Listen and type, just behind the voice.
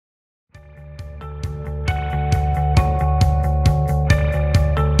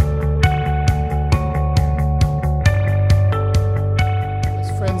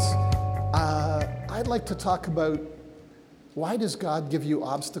like to talk about why does God give you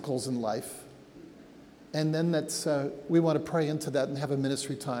obstacles in life? And then we want to pray into that and have a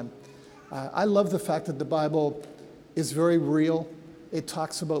ministry time. I love the fact that the Bible is very real. It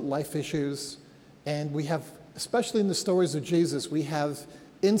talks about life issues. And we have, especially in the stories of Jesus, we have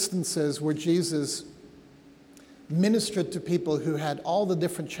instances where Jesus ministered to people who had all the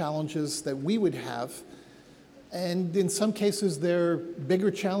different challenges that we would have. And in some cases, they're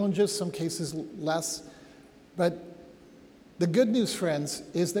bigger challenges, some cases less. But the good news, friends,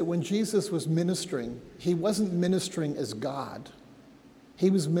 is that when Jesus was ministering, he wasn't ministering as God. He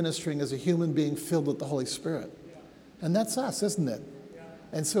was ministering as a human being filled with the Holy Spirit. And that's us, isn't it?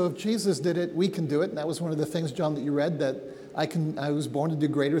 And so if Jesus did it, we can do it. And that was one of the things, John, that you read, that I was born to do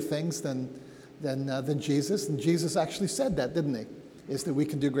greater things than Jesus. And Jesus actually said that, didn't he? Is that we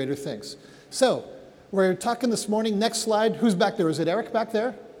can do greater things. So we're talking this morning. Next slide. Who's back there? Is it Eric back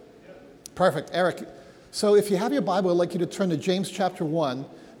there? Perfect. Eric. So if you have your Bible, I'd like you to turn to James chapter 1.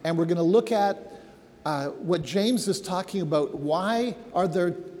 And we're going to look at what James is talking about. Why are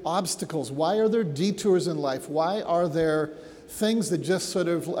there obstacles? Why are there detours in life? Why are there things that just sort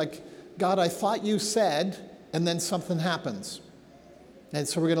of like, God, I thought you said, and then something happens. And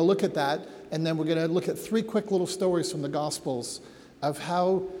so we're going to look at that, and then we're going to look at 3 quick little stories from the Gospels of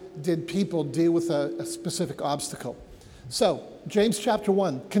how did people deal with a specific obstacle. So, James chapter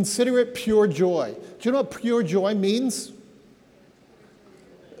 1, consider it pure joy. Do you know what pure joy means?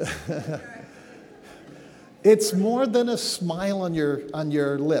 It's more than a smile on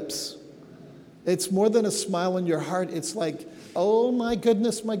your lips. It's more than a smile on your heart. It's like, oh my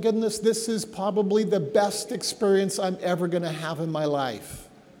goodness, this is probably the best experience I'm ever going to have in my life.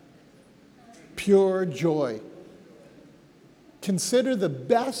 Pure joy. Consider the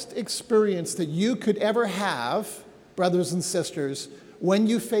best experience that you could ever have, brothers and sisters, when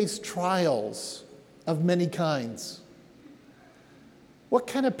you face trials of many kinds. What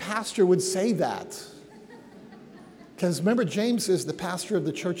kind of pastor would say that? Because remember, James is the pastor of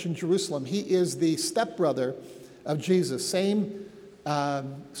the church in Jerusalem. He is the stepbrother of Jesus. Same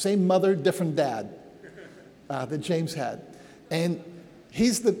mother, different dad that James had. And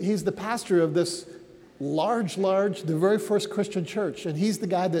he's the pastor of this large, the very first Christian church. And he's the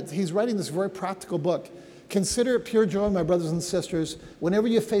guy he's writing this very practical book. Consider it pure joy, my brothers and sisters, whenever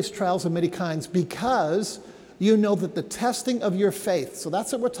you face trials of many kinds, because you know that the testing of your faith, so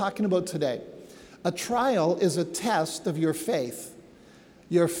that's what we're talking about today. A trial is a test of your faith.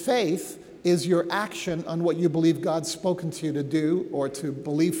 Your faith is your action on what you believe God's spoken to you to do or to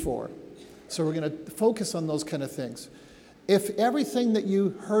believe for. So we're going to focus on those kind of things. If everything that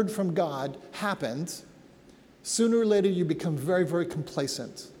you heard from God happened, sooner or later you become very, very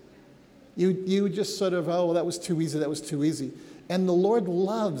complacent. You just sort of, oh, that was too easy. And the Lord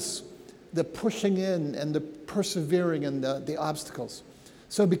loves the pushing in and the persevering and the obstacles.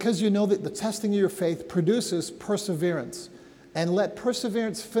 So because you know that the testing of your faith produces perseverance, and let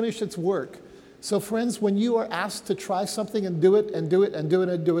perseverance finish its work. So friends, when you are asked to try something and do it and do it and do it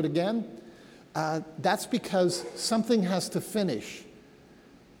and do it again, that's because something has to finish.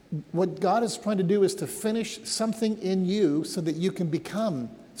 What God is trying to do is to finish something in you so that you can become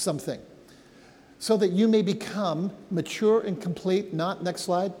something. So that you may become mature and complete, next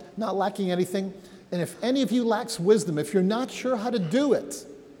slide, not lacking anything. And if any of you lacks wisdom, if you're not sure how to do it,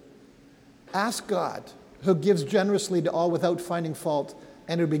 ask God, who gives generously to all without finding fault,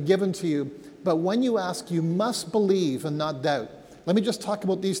 and it will be given to you. But when you ask, you must believe and not doubt. Let me just talk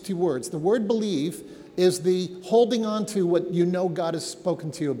about these 2 words. The word believe is the holding on to what you know God has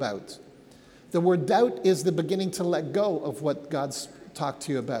spoken to you about. The word doubt is the beginning to let go of what God's talked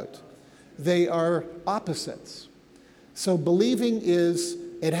to you about. They are opposites. So believing is,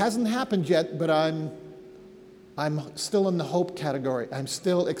 it hasn't happened yet, but I'm still in the hope category. I'm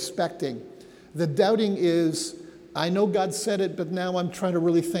still expecting. The doubting is, I know God said it, but now I'm trying to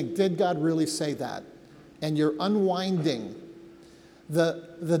really think, did God really say that? And you're unwinding.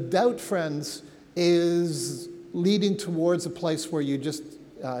 The doubt, friends, is leading towards a place where you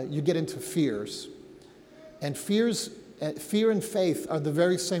get into fears. And fear and faith are the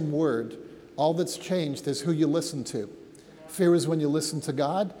very same word. All that's changed is who you listen to. Fear is when you listen to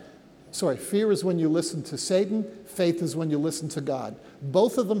God. Fear is when you listen to Satan. Faith is when you listen to God.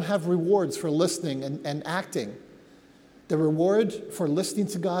 Both of them have rewards for listening and acting. The reward for listening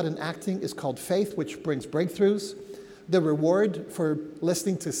to God and acting is called faith, which brings breakthroughs. The reward for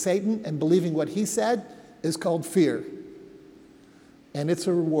listening to Satan and believing what he said is called fear. And it's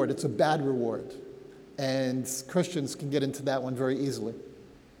a reward. It's a bad reward. And Christians can get into that one very easily.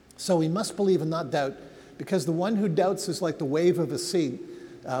 So we must believe and not doubt, because the one who doubts is like the wave of a sea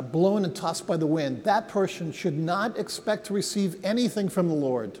blown and tossed by the wind, that person should not expect to receive anything from the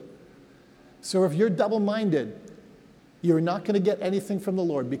Lord. So if you're double-minded, you're not going to get anything from the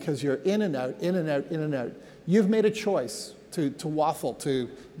Lord because you're in and out, in and out, in and out. You've made a choice to waffle, to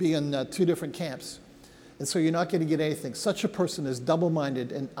be in two different camps. And so you're not going to get anything. Such a person is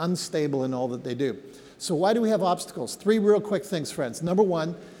double-minded and unstable in all that they do. So why do we have obstacles? 3 real quick things, friends. Number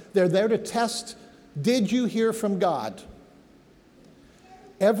 1, they're there to test, did you hear from God?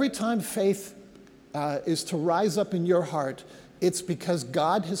 Every time faith is to rise up in your heart, it's because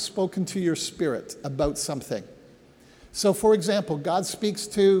God has spoken to your spirit about something. So, for example, God speaks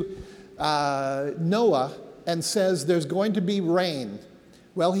to Noah and says there's going to be rain.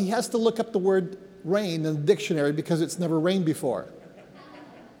 Well, he has to look up the word rain in the dictionary because it's never rained before.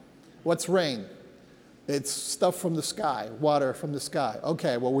 What's rain? It's stuff from the sky, water from the sky.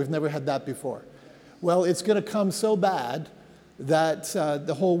 Okay, well, we've never had that before. Well, it's going to come so bad that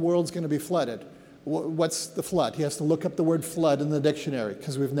the whole world's going to be flooded. What's the flood? He has to look up the word flood in the dictionary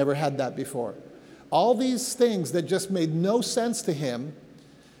because we've never had that before. All these things that just made no sense to him,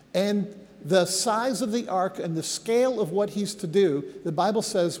 and the size of the ark and the scale of what he's to do, the Bible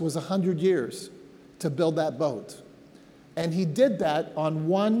says was 100 years to build that boat. And he did that on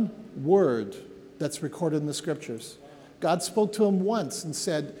one word that's recorded in the scriptures. God spoke to him once and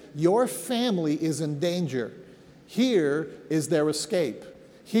said, your family is in danger. Here is their escape.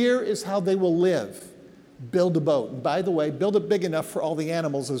 Here is how they will live. Build a boat. And by the way, build it big enough for all the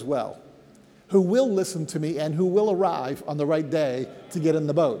animals as well, who will listen to me and who will arrive on the right day to get in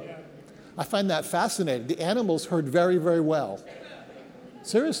the boat. I find that fascinating. The animals heard very, very well.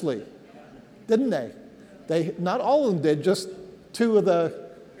 Seriously, didn't they? Not all of them did, just 2 of the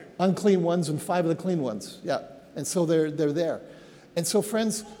unclean ones and 5 of the clean ones. Yeah, and so they're there. And so,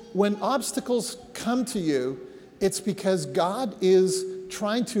 friends, when obstacles come to you, it's because God is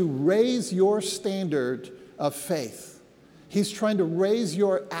trying to raise your standard of faith. He's trying to raise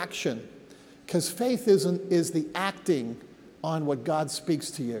your action, because faith is the acting on what God speaks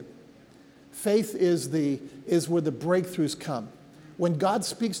to you. Faith is where the breakthroughs come. When God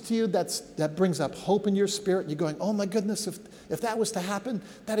speaks to you, that brings up hope in your spirit. You're going, oh my goodness, if that was to happen,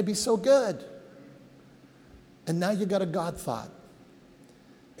 that'd be so good. And now you got a God thought.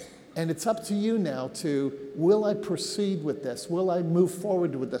 And it's up to you now to, will I proceed with this? Will I move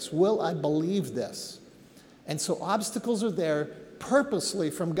forward with this? Will I believe this? And so obstacles are there purposely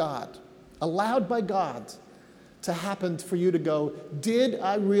from God, allowed by God to happen for you to go, did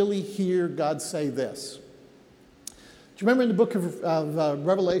I really hear God say this? Do you remember in the book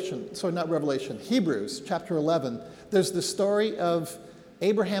of Hebrews chapter 11, there's the story of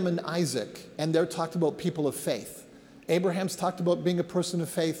Abraham and Isaac, and they're talked about people of faith. Abraham's talked about being a person of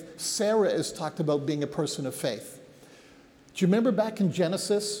faith. Sarah is talked about being a person of faith. Do you remember back in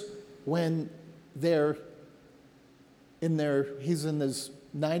Genesis when he's in his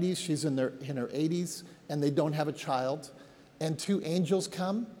 90s, she's in her 80s, and they don't have a child, and 2 angels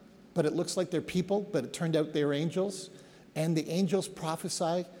come, but it looks like they're people, but it turned out they're angels, and the angels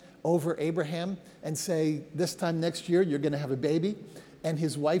prophesy over Abraham and say, this time next year you're going to have a baby, and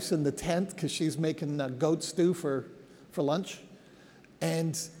his wife's in the tent because she's making goat stew for lunch,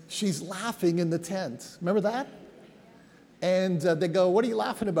 and she's laughing in the tent. Remember that? And they go, what are you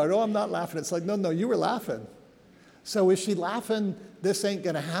laughing about? Oh, I'm not laughing. It's like, no, you were laughing. So is she laughing, this ain't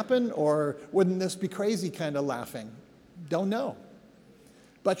going to happen, or wouldn't this be crazy kind of laughing? Don't know.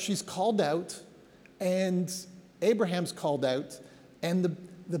 But she's called out, and Abraham's called out, and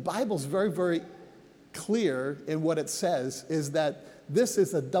the Bible's very, very clear in what it says, is that this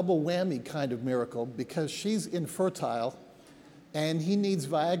is a double whammy kind of miracle because she's infertile and he needs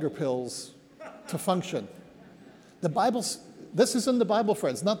Viagra pills to function. This is in the Bible,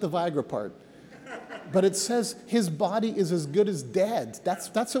 friends, not the Viagra part. But it says his body is as good as dead. That's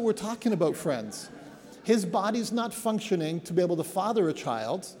what we're talking about, friends. His body's not functioning to be able to father a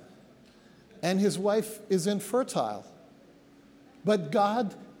child, and his wife is infertile. But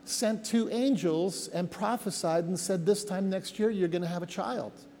God sent 2 angels and prophesied and said, this time next year you're going to have a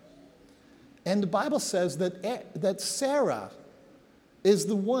child. And the Bible says that Sarah is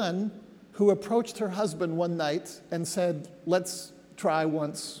the one who approached her husband one night and said, let's try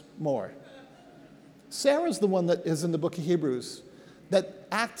once more. Sarah's the one that is in the book of Hebrews that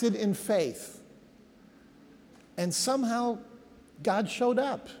acted in faith. And somehow God showed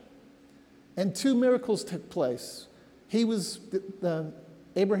up. And 2 miracles took place.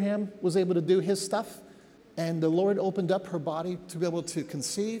 Abraham was able to do his stuff, and the Lord opened up her body to be able to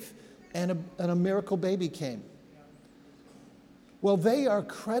conceive, and a miracle baby came. Well, they are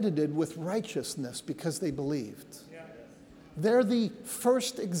credited with righteousness because they believed. They're the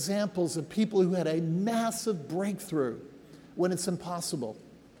first examples of people who had a massive breakthrough when it's impossible.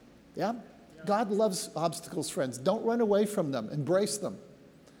 Yeah? God loves obstacles, friends. Don't run away from them. Embrace them.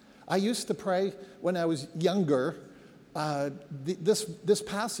 I used to pray when I was younger, this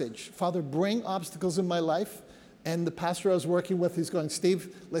passage, Father, bring obstacles in my life. And the pastor I was working with, he's going,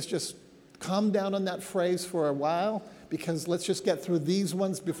 Steve, let's just calm down on that phrase for a while, because let's just get through these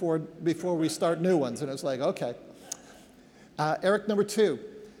ones before we start new ones. And it's like, okay. Eric, number 2.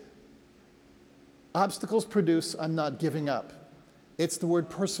 Obstacles produce I'm not giving up. It's the word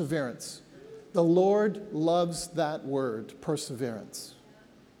perseverance. The Lord loves that word, perseverance.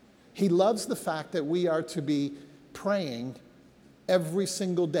 He loves the fact that we are to be praying every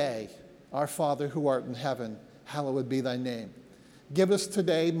single day, Our Father who art in heaven, hallowed be thy name. Give us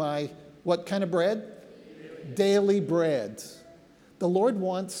today what kind of bread? Daily bread. The Lord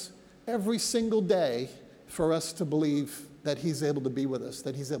wants every single day for us to believe that he's able to be with us,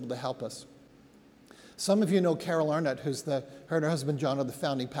 that he's able to help us. Some of you know Carol Arnott, her and her husband John are the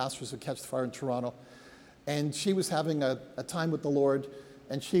founding pastors of Catch the Fire in Toronto. And she was having a time with the Lord,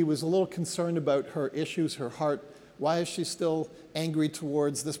 and she was a little concerned about her issues, her heart. Why is she still angry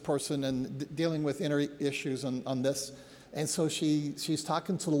towards this person and dealing with inner issues on this? And so she's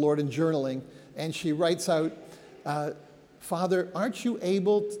talking to the Lord and journaling, and she writes out, Father, aren't you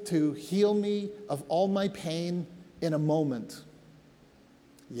able to heal me of all my pain in a moment?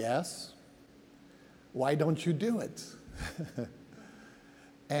 Yes. Why don't you do it?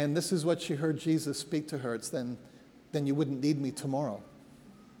 And this is what she heard Jesus speak to her. It's then you wouldn't need me tomorrow.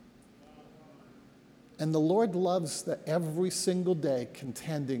 And the Lord loves that every single day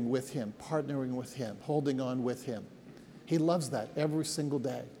contending with him, partnering with him, holding on with him. He loves that every single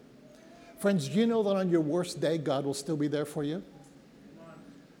day. Friends, do you know that on your worst day, God will still be there for you?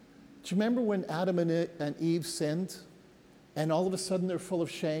 Do you remember when Adam and Eve sinned, and all of a sudden they're full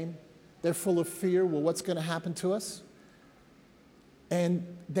of shame? They're full of fear. Well, what's going to happen to us?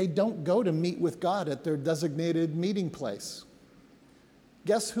 And they don't go to meet with God at their designated meeting place.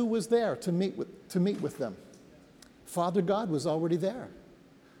 Guess who was there to meet with them? Father God was already there.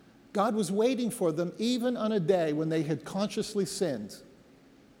 God was waiting for them even on a day when they had consciously sinned.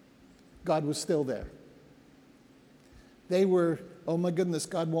 God was still there. They were, oh my goodness,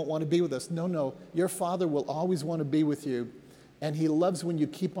 God won't want to be with us. No, your Father will always want to be with you. And he loves when you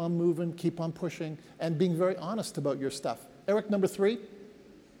keep on moving, keep on pushing, and being very honest about your stuff. Eric, number 3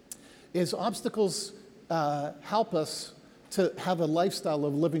 is obstacles help us to have a lifestyle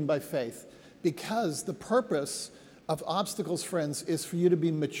of living by faith, because the purpose of obstacles, friends, is for you to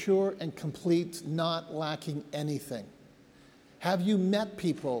be mature and complete, not lacking anything. Have you met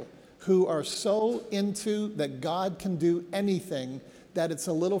people who are so into that God can do anything that it's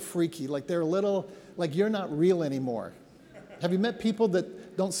a little freaky, like they're a little, like you're not real anymore? Have you met people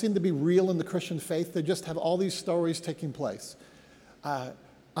that don't seem to be real in the Christian faith? They just have all these stories taking place.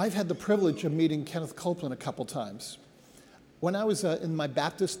 I've had the privilege of meeting Kenneth Copeland a couple times. When I was in my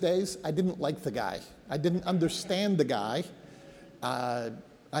Baptist days, I didn't like the guy. I didn't understand the guy.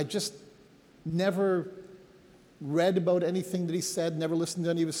 I just never read about anything that he said, never listened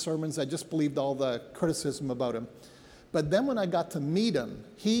to any of his sermons. I just believed all the criticism about him. But then when I got to meet him,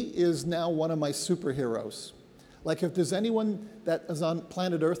 he is now one of my superheroes. Like if there's anyone that is on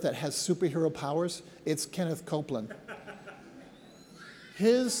planet Earth that has superhero powers, it's Kenneth Copeland.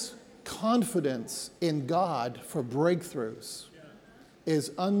 His confidence in God for breakthroughs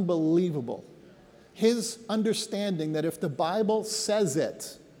is unbelievable. His understanding that if the Bible says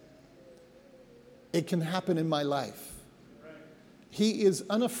it, it can happen in my life. He is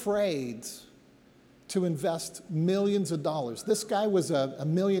unafraid to invest millions of dollars. This guy was a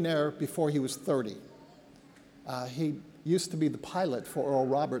millionaire before he was 30. He used to be the pilot for Oral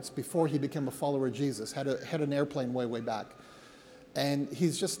Roberts before he became a follower of Jesus, had an airplane way back. And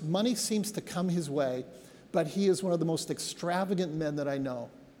he's just, money seems to come his way, but he is one of the most extravagant men that I know.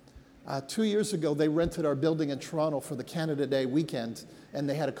 2 years ago, they rented our building in Toronto for the Canada Day weekend, and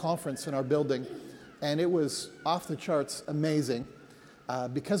they had a conference in our building, and it was off the charts amazing.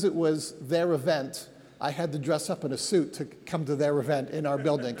 Because it was their event, I had to dress up in a suit to come to their event in our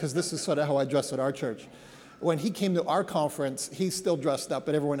building, because this is sort of how I dress at our church. When he came to our conference, he still dressed up,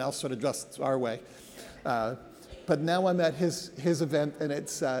 but everyone else sort of dressed our way. But now I'm at his event, and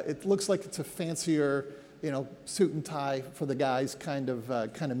it looks like it's a fancier, suit and tie for the guys kind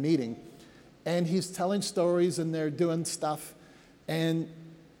of meeting. And he's telling stories, and they're doing stuff. And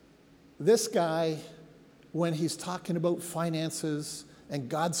this guy, when he's talking about finances, and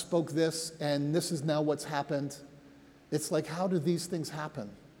God spoke this, and this is now what's happened, it's like, how do these things happen?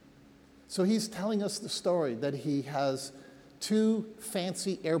 So he's telling us the story that he has 2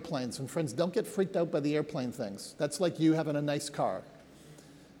 fancy airplanes. And friends, don't get freaked out by the airplane things. That's like you having a nice car.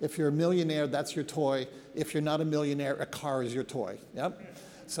 If you're a millionaire, that's your toy. If you're not a millionaire, a car is your toy. Yep.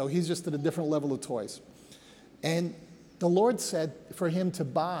 So he's just at a different level of toys. And the Lord said for him to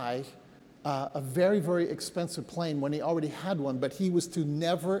buy a very, very expensive plane when he already had one, but he was to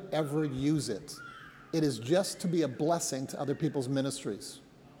never, ever use it. It is just to be a blessing to other people's ministries.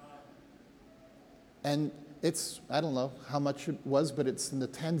 And it's, I don't know how much it was, but it's in the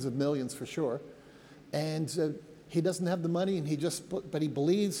tens of millions for sure. And he doesn't have the money, and but he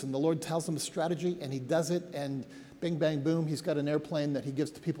believes, and the Lord tells him a strategy, and he does it, and bing, bang, boom, he's got an airplane that he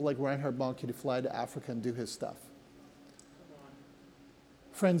gives to people like Reinhard Bonnke to fly to Africa and do his stuff.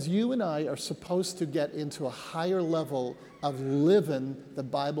 Friends, you and I are supposed to get into a higher level of living the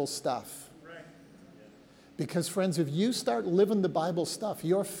Bible stuff. Because, friends, if you start living the Bible stuff,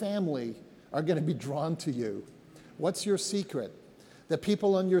 your family are going to be drawn to you. What's your secret? The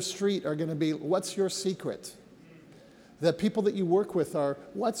people on your street are going to be, what's your secret? The people that you work with are,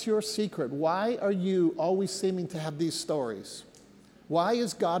 what's your secret? Why are you always seeming to have these stories? Why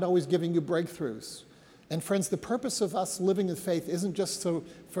is God always giving you breakthroughs? And friends, the purpose of us living in faith isn't just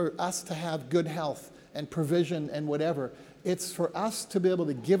for us to have good health and provision and whatever. It's for us to be able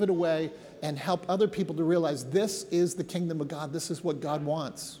to give it away and help other people to realize this is the kingdom of God. This is what God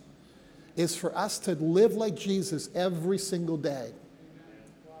wants. Is for us to live like Jesus every single day.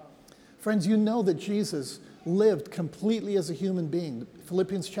 Friends, you know that Jesus lived completely as a human being.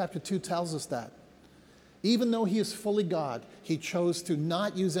 Philippians chapter 2 tells us that. Even though he is fully God, he chose to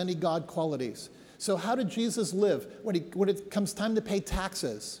not use any God qualities. So how did Jesus live when it comes time to pay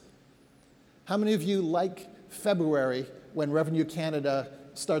taxes? How many of you like February when Revenue Canada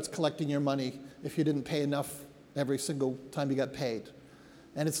starts collecting your money if you didn't pay enough every single time you got paid?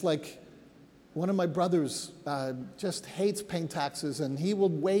 And it's like, one of my brothers just hates paying taxes, and he will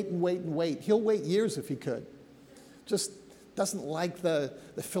wait and wait and wait. He'll wait years if he could. Just doesn't like the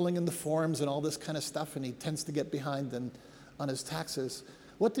filling in the forms and all this kind of stuff, and he tends to get behind on his taxes.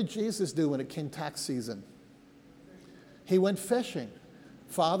 What did Jesus do when it came tax season? He went fishing.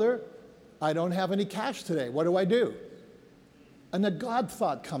 Father, I don't have any cash today. What do I do? And a God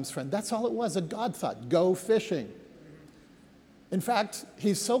thought comes, friend. That's all it was, a God thought. Go fishing. In fact,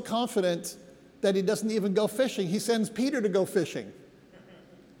 he's so confident that he doesn't even go fishing. He sends Peter to go fishing.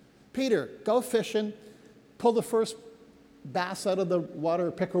 Peter, go fishing, pull the first bass out of the water,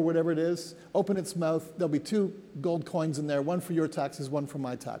 pick or whatever it is, open its mouth. There'll be 2 gold coins in there, one for your taxes, one for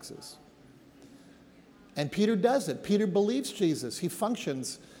my taxes. And Peter does it. Peter believes Jesus. He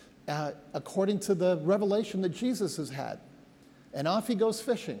functions according to the revelation that Jesus has had. And off he goes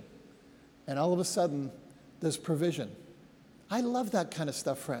fishing. And all of a sudden, there's provision. I love that kind of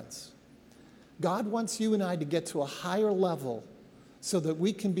stuff, friends. God wants you and I to get to a higher level so that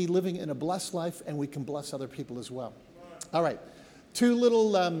we can be living in a blessed life and we can bless other people as well. All right, 2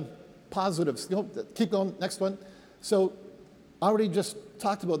 little positives. Keep going, next one. So I already just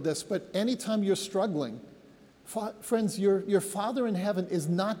talked about this, but anytime you're struggling, friends, your Father in heaven is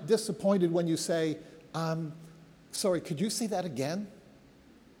not disappointed when you say, sorry, could you say that again?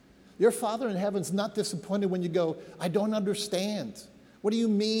 Your Father in heaven's not disappointed when you go, I don't understand. What do you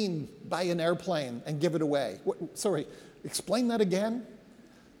mean buy an airplane and give it away? Sorry, explain that again.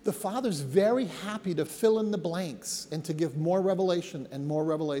 The Father's very happy to fill in the blanks and to give more revelation and more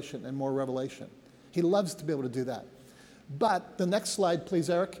revelation and more revelation. He loves to be able to do that. But the next slide, please,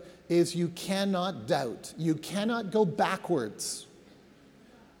 Eric, is you cannot doubt. You cannot go backwards.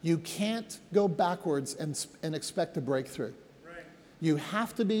 You can't go backwards and expect a breakthrough. Right. You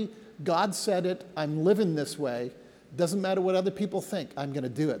have to be, God said it, I'm living this way. Doesn't matter what other people think, I'm going to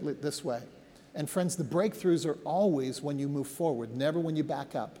do it this way. And friends, the breakthroughs are always when you move forward, never when you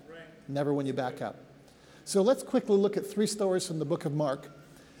back up. Right. Never when you back up. So let's quickly look at 3 stories from the book of Mark.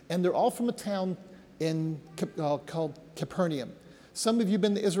 And they're all from a town called Capernaum. Some of you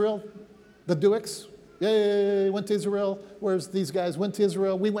been to Israel? The Duicks? Yay, went to Israel. Where's these guys? Went to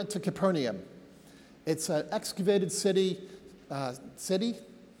Israel. We went to Capernaum. It's an excavated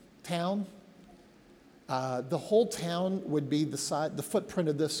town. The whole town would be the footprint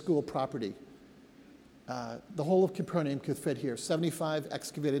of this school property. The whole of Capernaum could fit here. 75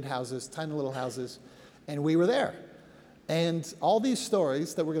 excavated houses, tiny little houses, and we were there. And all these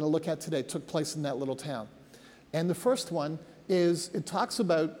stories that we're going to look at today took place in that little town. And the first one is, it talks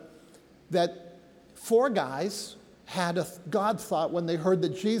about that 4 guys had a God thought when they heard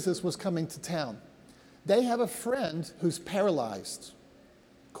that Jesus was coming to town. They have a friend who's paralyzed,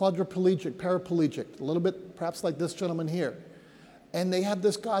 quadriplegic, paraplegic, a little bit perhaps like this gentleman here. And they have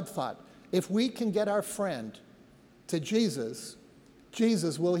this God thought. If we can get our friend to Jesus,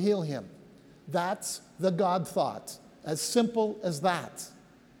 Jesus will heal him. That's the God thought. As simple as that.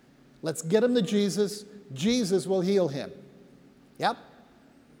 Let's get him to Jesus. Jesus will heal him. Yep.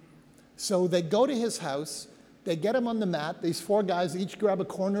 So they go to his house. They get him on the mat. These four guys each grab a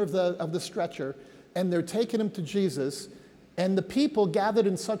corner of the stretcher, and they're taking him to Jesus. And the people gathered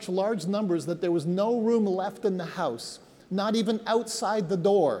in such large numbers that there was no room left in the house, not even outside the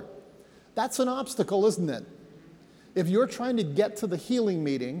door. That's an obstacle, isn't it? If you're trying to get to the healing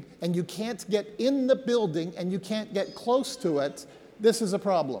meeting and you can't get in the building and you can't get close to it, this is a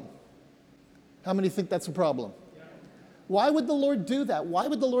problem. How many think that's a problem? Why would the Lord do that? Why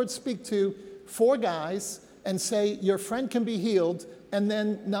would the Lord speak to four guys and say, your friend can be healed, and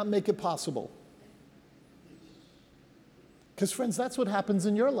then not make it possible? Because, friends, that's what happens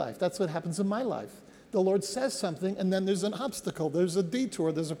in your life. That's what happens in my life. The Lord says something, and then there's an obstacle, there's a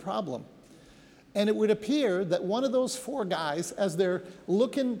detour, there's a problem. And it would appear that one of those four guys, as they're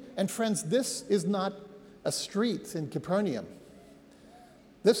looking, and friends, this is not a street in Capernaum.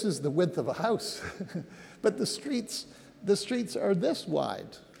 This is the width of a house. But the streets are this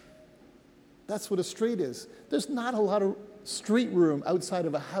wide. That's what a street is. There's not a lot of street room outside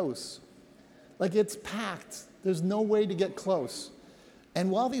of a house. Like, it's packed. There's no way to get close. And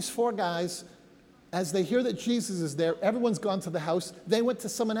while these four guys, as they hear that Jesus is there, everyone's gone to the house, they went to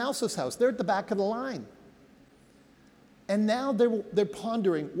someone else's house. They're at the back of the line. And now they're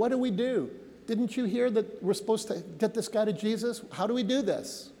pondering, what do we do? Didn't you hear that we're supposed to get this guy to Jesus? How do we do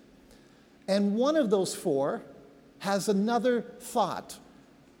this? And one of those four has another thought,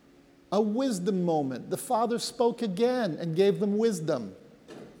 a wisdom moment. The Father spoke again and gave them wisdom.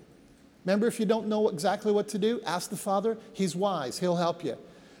 Remember, if you don't know exactly what to do, ask the Father. He's wise. He'll help you.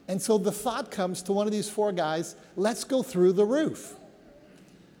 And so the thought comes to one of these four guys, let's go through the roof.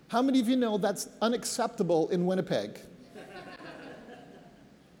 How many of you know that's unacceptable in Winnipeg?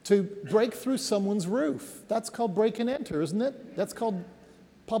 To break through someone's roof. That's called break and enter, isn't it? That's called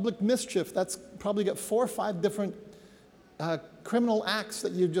public mischief. That's probably got 4 or 5 different criminal acts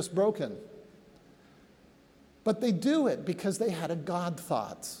that you've just broken. But they do it because they had a God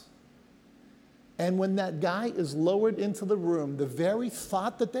thought. And when that guy is lowered into the room, the very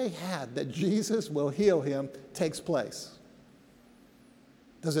thought that they had that Jesus will heal him takes place.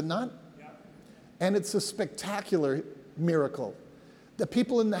 Does it not? Yeah. And it's a spectacular miracle. The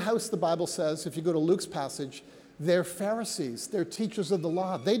people in the house, the Bible says, if you go to Luke's passage, they're Pharisees, they're teachers of the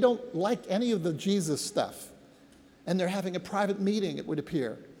law. They don't like any of the Jesus stuff. And they're having a private meeting, it would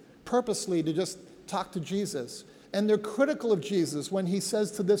appear, purposely to just talk to Jesus. And they're critical of Jesus when he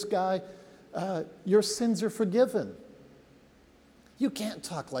says to this guy, your sins are forgiven. You can't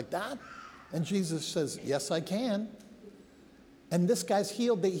talk like that. And Jesus says, yes, I can. And this guy's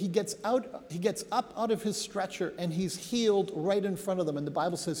healed. He gets up out of his stretcher and he's healed right in front of them. And the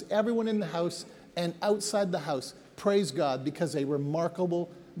Bible says everyone in the house and outside the house praise God because a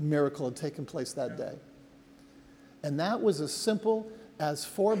remarkable miracle had taken place that day. And that was as simple as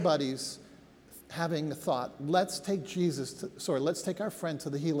 4 buddies having the thought, let's take our friend to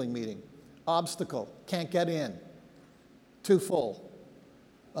the healing meeting. Obstacle, can't get in, too full.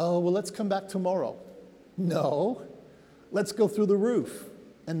 Oh, well, let's come back tomorrow. No, let's go through the roof.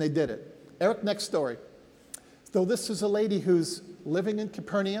 And they did it. Eric, next story. So this is a lady who's living in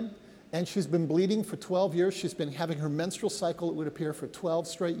Capernaum, and she's been bleeding for 12 years. She's been having her menstrual cycle, it would appear, for 12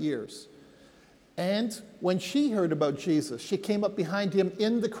 straight years. And when she heard about Jesus, she came up behind him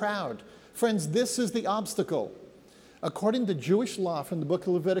in the crowd. Friends, this is the obstacle. According to Jewish law from the book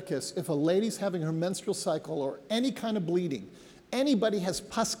of Leviticus, if a lady's having her menstrual cycle or any kind of bleeding, anybody has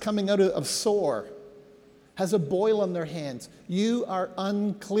pus coming out of sore, has a boil on their hands, you are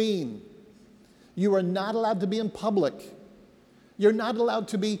unclean. You are not allowed to be in public. You're not allowed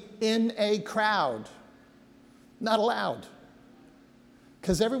to be in a crowd. Not allowed.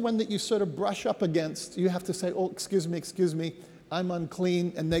 Because everyone that you sort of brush up against, you have to say, oh, excuse me, I'm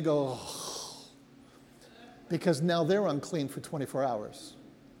unclean. And they go, oh. Because now they're unclean for 24 hours.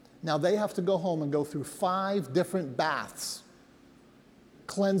 Now they have to go home and go through 5 different baths,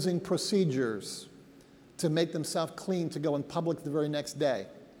 cleansing procedures to make themselves clean to go in public the very next day.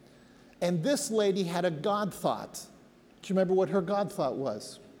 And this lady had a God thought. Do you remember what her God thought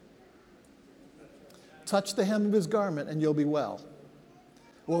was? Touch the hem of his garment and you'll be well.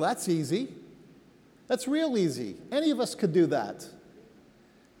 Well, that's easy. That's real easy. Any of us could do that.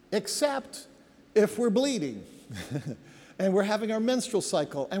 Except if we're bleeding and we're having our menstrual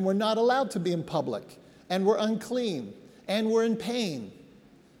cycle and we're not allowed to be in public and we're unclean and we're in pain.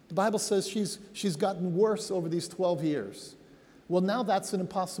 The Bible says she's gotten worse over these 12 years. Well, now that's an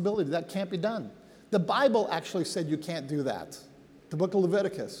impossibility. That can't be done. The Bible actually said you can't do that. The book of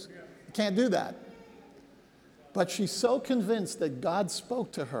Leviticus. You can't do that. But she's so convinced that God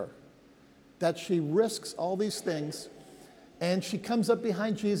spoke to her that she risks all these things, and she comes up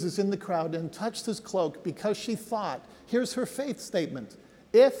behind Jesus in the crowd and touched his cloak because she thought, here's her faith statement,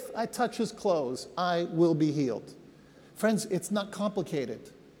 if I touch his clothes, I will be healed. Friends, it's not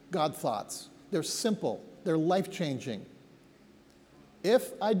complicated, God thoughts. They're simple. They're life-changing.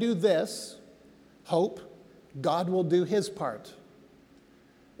 If I do this, hope, God will do his part.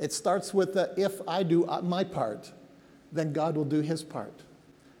 It starts with the if I do my part, then God will do his part.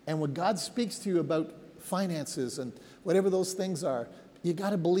 And when God speaks to you about finances and whatever those things are, you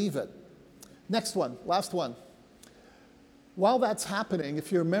got to believe it. Next one, last one. While that's happening,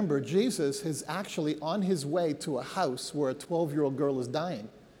 if you remember, Jesus is actually on his way to a house where a 12-year-old girl is dying.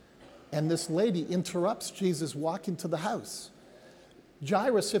 And this lady interrupts Jesus walking to the house.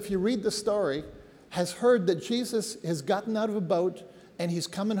 Jairus, if you read the story, has heard that Jesus has gotten out of a boat and he's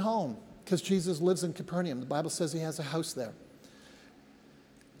coming home because Jesus lives in Capernaum. The Bible says he has a house there.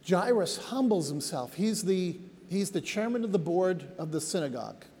 Jairus humbles himself. He's the chairman of the board of the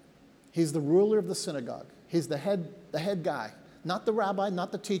synagogue. He's the ruler of the synagogue. He's the head guy. Not the rabbi,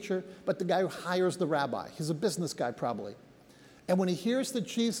 not the teacher, but the guy who hires the rabbi. He's a business guy probably. And when he hears that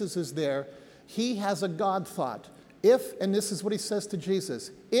Jesus is there, he has a God thought. If, and this is what he says to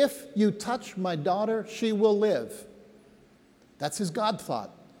Jesus, if you touch my daughter, she will live. That's his God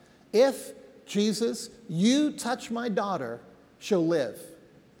thought. If, Jesus, you touch my daughter, she'll live.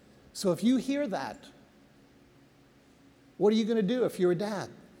 So if you hear that, what are you going to do if you're a dad?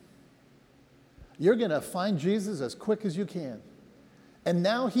 You're going to find Jesus as quick as you can. And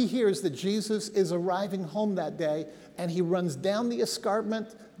now he hears that Jesus is arriving home that day, and he runs down the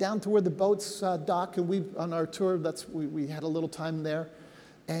escarpment, down to where the boats dock, and on our tour, we had a little time there.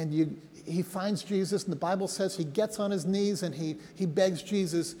 And he finds Jesus, and the Bible says he gets on his knees, and he begs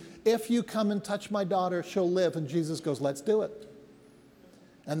Jesus, if you come and touch my daughter, she'll live. And Jesus goes, let's do it.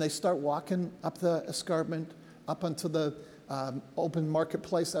 And they start walking up the escarpment, up onto the open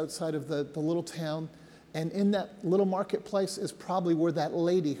marketplace outside of the little town. And in that little marketplace is probably where that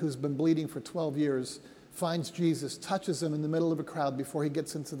lady who's been bleeding for 12 years finds Jesus, touches him in the middle of a crowd before he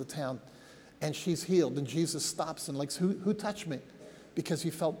gets into the town. And she's healed. And Jesus stops and like, who touched me? Because he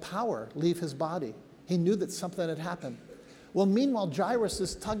felt power leave his body. He knew that something had happened. Well, meanwhile, Jairus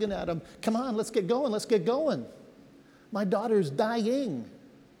is tugging at him. Come on, let's get going, let's get going. My daughter's dying.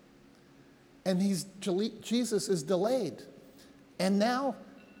 And Jesus is delayed. And now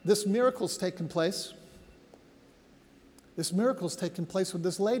this miracle's taken place. This miracle's taken place with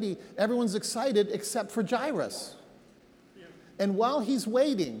this lady. Everyone's excited except for Jairus. Yeah. And while he's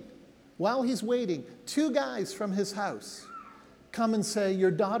waiting, two guys from his house come and say, your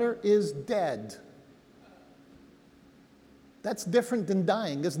daughter is dead. That's different than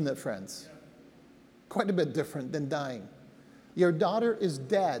dying, isn't it, friends? Yeah. Quite a bit different than dying. Your daughter is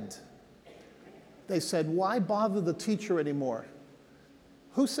dead. They said, why bother the teacher anymore?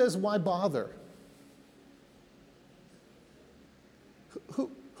 Who says why bother?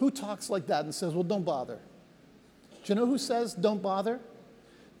 Who talks like that and says, well, don't bother? Do you know who says don't bother?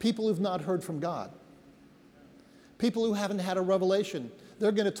 People who've not heard from God. People who haven't had a revelation.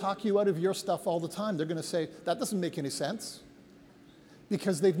 They're going to talk you out of your stuff all the time. They're going to say, that doesn't make any sense.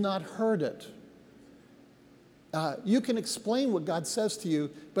 Because they've not heard it. You can explain what God says to you,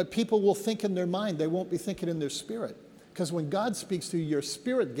 but people will think in their mind. They won't be thinking in their spirit. Because when God speaks to you, your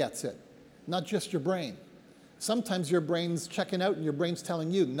spirit gets it, not just your brain. Sometimes your brain's checking out and your brain's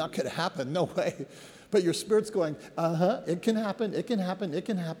telling you, not going to happen, no way. But your spirit's going, it can happen, it can happen, it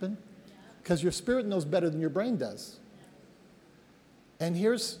can happen. Because your spirit knows better than your brain does. And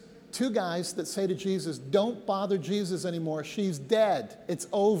here's two guys that say to Jesus, don't bother Jesus anymore. She's dead. It's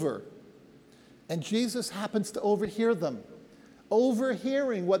over. And Jesus happens to overhear them.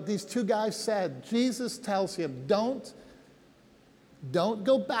 Overhearing what these two guys said, Jesus tells him, don't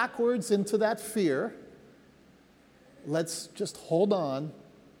go backwards into that fear. Let's just hold on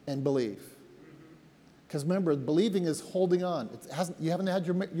and believe. Because remember, believing is holding on. You haven't had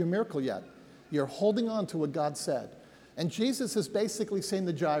your miracle yet. You're holding on to what God said. And Jesus is basically saying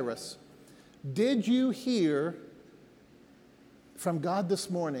to Jairus, did you hear from God this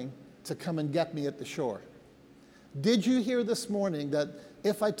morning to come and get me at the shore? Did you hear this morning that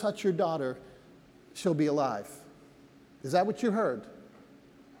if I touch your daughter, she'll be alive? Is that what you heard?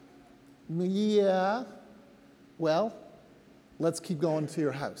 Yeah. Well, let's keep going to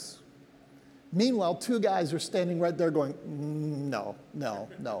your house. Meanwhile, two guys are standing right there going, no.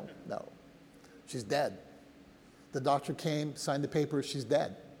 She's dead. The doctor came, signed the papers, she's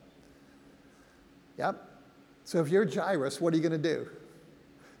dead. Yep. So if you're Jairus, what are you going to do?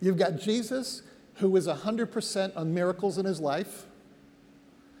 You've got Jesus, who is 100% on miracles in his life,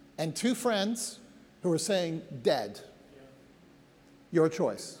 and two friends who are saying, dead. Your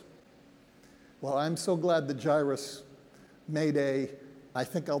choice. Well, I'm so glad that Jairus made I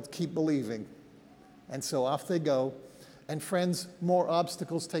think I'll keep believing. And so off they go. And friends, more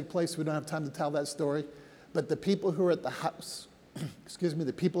obstacles take place. We don't have time to tell that story. But the people who are at the house,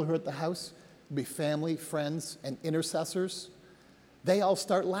 the people who are at the house, be family, friends, and intercessors, they all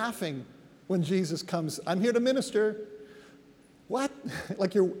start laughing when Jesus comes. I'm here to minister. What?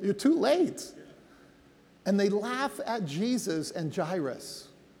 Like you're too late. And they laugh at Jesus and Jairus.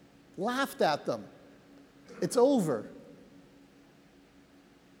 Laughed at them. It's over.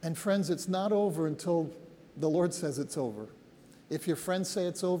 And friends, it's not over until the Lord says it's over. If your friends say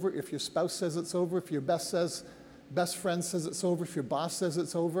it's over, if your spouse says it's over, if your best friend says it's over, if your boss says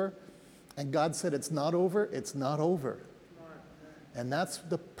it's over, and God said it's not over, it's not over. And that's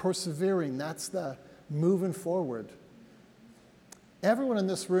the persevering, that's the moving forward. Everyone in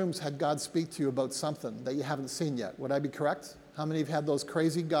this room's had God speak to you about something that you haven't seen yet. Would I be correct? How many have had those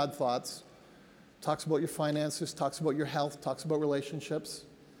crazy God thoughts? Talks about your finances, talks about your health, talks about relationships.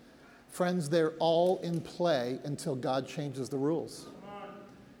 Friends, they're all in play until God changes the rules.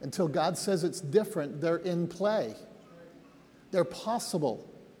 Until God says it's different, they're in play. They're possible.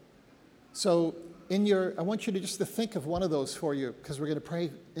 So I want you to just to think of one of those for you, because we're going to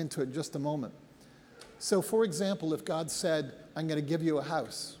pray into it in just a moment. So for example, if God said, I'm going to give you a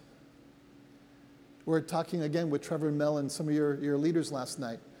house. We're talking again with Trevor and Mel and some of your leaders last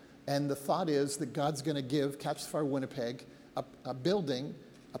night. And the thought is that God's going to give Catch the Fire Winnipeg a building,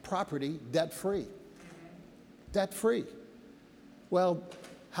 a property, debt-free. Debt-free. Well,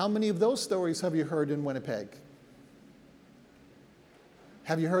 how many of those stories have you heard in Winnipeg?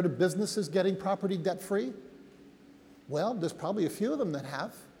 Have you heard of businesses getting property debt-free? Well, there's probably a few of them that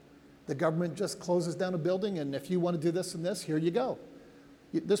have. The government just closes down a building, and if you want to do this and this, here you go.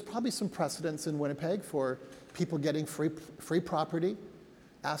 There's probably some precedents in Winnipeg for people getting free property,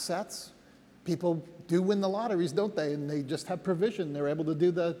 assets. People do win the lotteries, don't they? And they just have provision. They're able to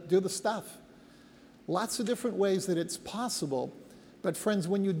do the stuff. Lots of different ways that it's possible. But friends,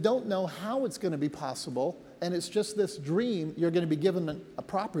 when you don't know how it's going to be possible, and it's just this dream, you're going to be given a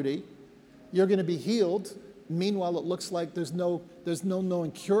property, you're going to be healed. Meanwhile, it looks like there's no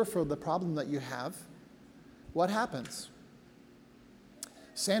known cure for the problem that you have. What happens?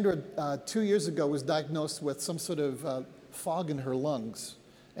 Sandra, 2 years ago, was diagnosed with some sort of fog in her lungs.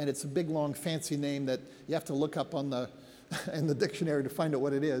 And it's a big, long, fancy name that you have to look up in the dictionary to find out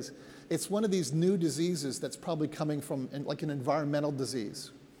what it is. It's one of these new diseases that's probably coming from like an environmental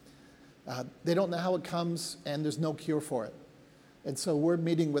disease. They don't know how it comes, and there's no cure for it. And so we're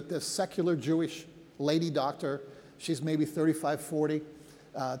meeting with this secular Jewish lady doctor. She's maybe 35, 40.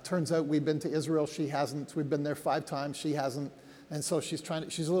 Turns out we've been to Israel. She hasn't. We've been there 5 times. She hasn't. And so she's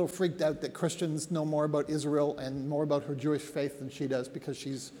a little freaked out that Christians know more about Israel and more about her Jewish faith than she does, because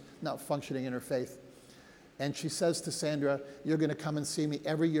she's not functioning in her faith. And she says to Sandra, you're going to come and see me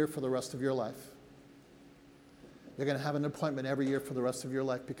every year for the rest of your life. You're going to have an appointment every year for the rest of your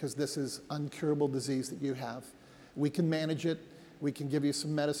life, because this is incurable disease that you have. We can manage it. We can give you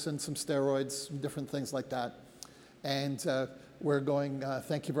some medicine, some steroids, some different things like that. And we're going,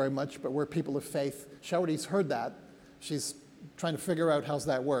 thank you very much, but we're people of faith. Shawty's heard that. She's trying to figure out how's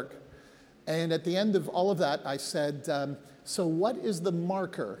that work. And at the end of all of that, I said, so what is the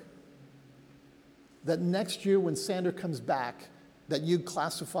marker that next year when Sandra comes back that you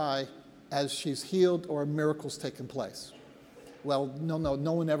classify as she's healed or a miracle's taken place? Well, no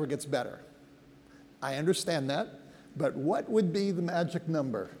one ever gets better. I understand that, but what would be the magic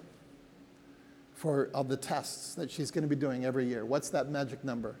number of the tests that she's going to be doing every year? What's that magic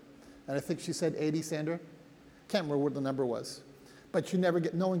number? And I think she said 80, Sandra? Can't remember what the number was. But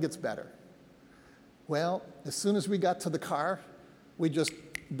no one gets better. Well, as soon as we got to the car, we just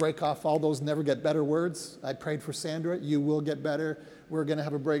break off all those never get better words. I prayed for Sandra. You will get better. We're going to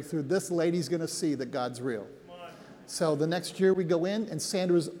have a breakthrough. This lady's going to see that God's real. So the next year we go in, and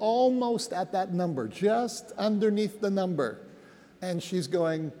Sandra's almost at that number, just underneath the number. And she's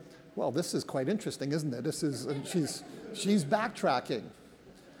going, well, this is quite interesting, isn't it? And she's backtracking.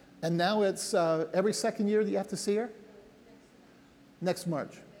 And now it's every second year that you have to see her? Next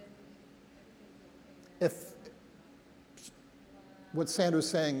March. If what Sandra's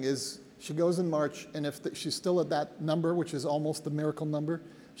saying is she goes in March, and if she's still at that number, which is almost the miracle number,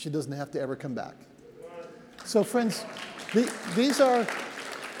 she doesn't have to ever come back. So friends, this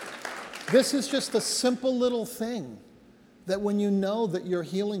is just a simple little thing That when you know that your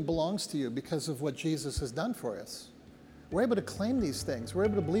healing belongs to you because of what Jesus has done for us, we're able to claim these things. We're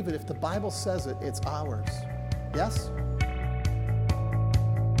able to believe it. If the Bible says it, it's ours. Yes?